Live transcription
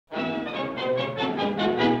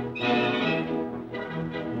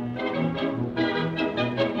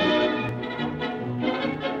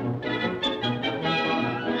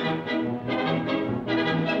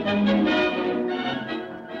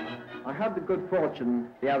good fortune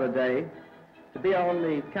the other day to be on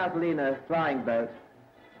the Catalina flying boat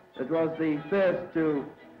that was the first to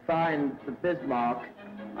find the Bismarck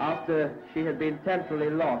after she had been temporarily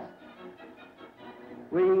lost.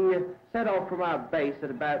 We set off from our base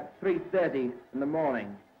at about 3:30 in the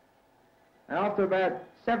morning, and after about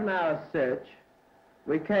 7 hours search,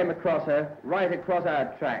 we came across her right across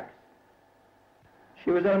our tracks.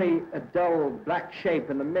 She was only a dull black shape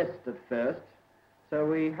in the mist at first, so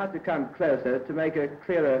we had to come closer to make a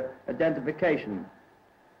clearer identification.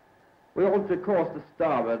 We altered course to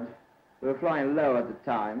starboard. We were flying low at the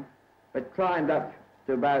time, but climbed up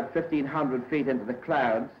to about 1,500 feet into the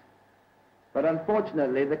clouds. But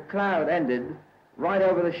unfortunately, the cloud ended right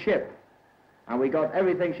over the ship, and we got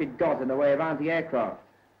everything she'd got in the way of anti-aircraft.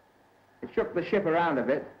 It shook the ship around a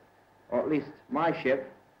bit, or at least my ship,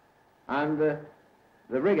 and the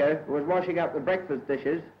rigger who was washing up the breakfast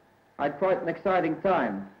dishes had quite an exciting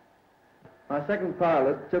time. My second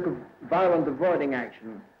pilot took a violent avoiding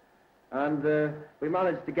action, and we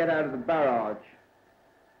managed to get out of the barrage.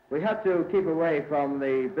 We had to keep away from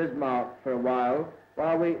the Bismarck for a while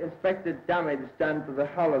we inspected damage done to the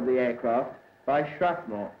hull of the aircraft by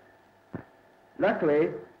shrapnel. Luckily,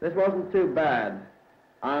 this wasn't too bad,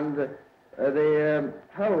 and the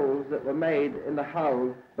holes that were made in the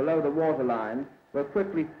hull below the waterline were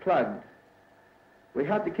quickly plugged. We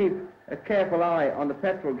had to keep a careful eye on the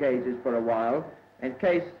petrol gauges for a while in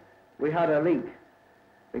case we had a leak,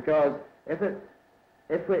 because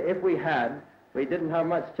if we had, we didn't have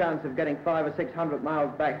much chance of getting 500 or 600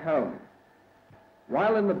 miles back home.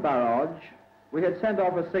 While in the barrage, we had sent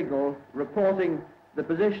off a signal reporting the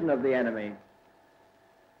position of the enemy.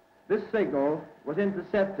 This signal was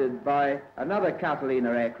intercepted by another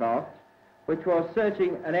Catalina aircraft, which was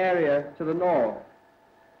searching an area to the north.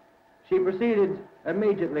 She proceeded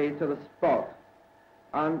immediately to the spot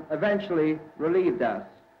and eventually relieved us.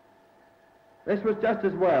 This was just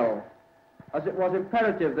as well, as it was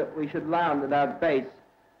imperative that we should land at our base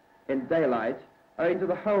in daylight owing to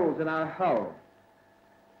the holes in our hull.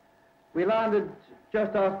 We landed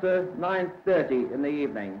just after 9:30 in the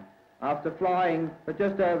evening, after flying for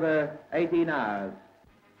just over 18 hours.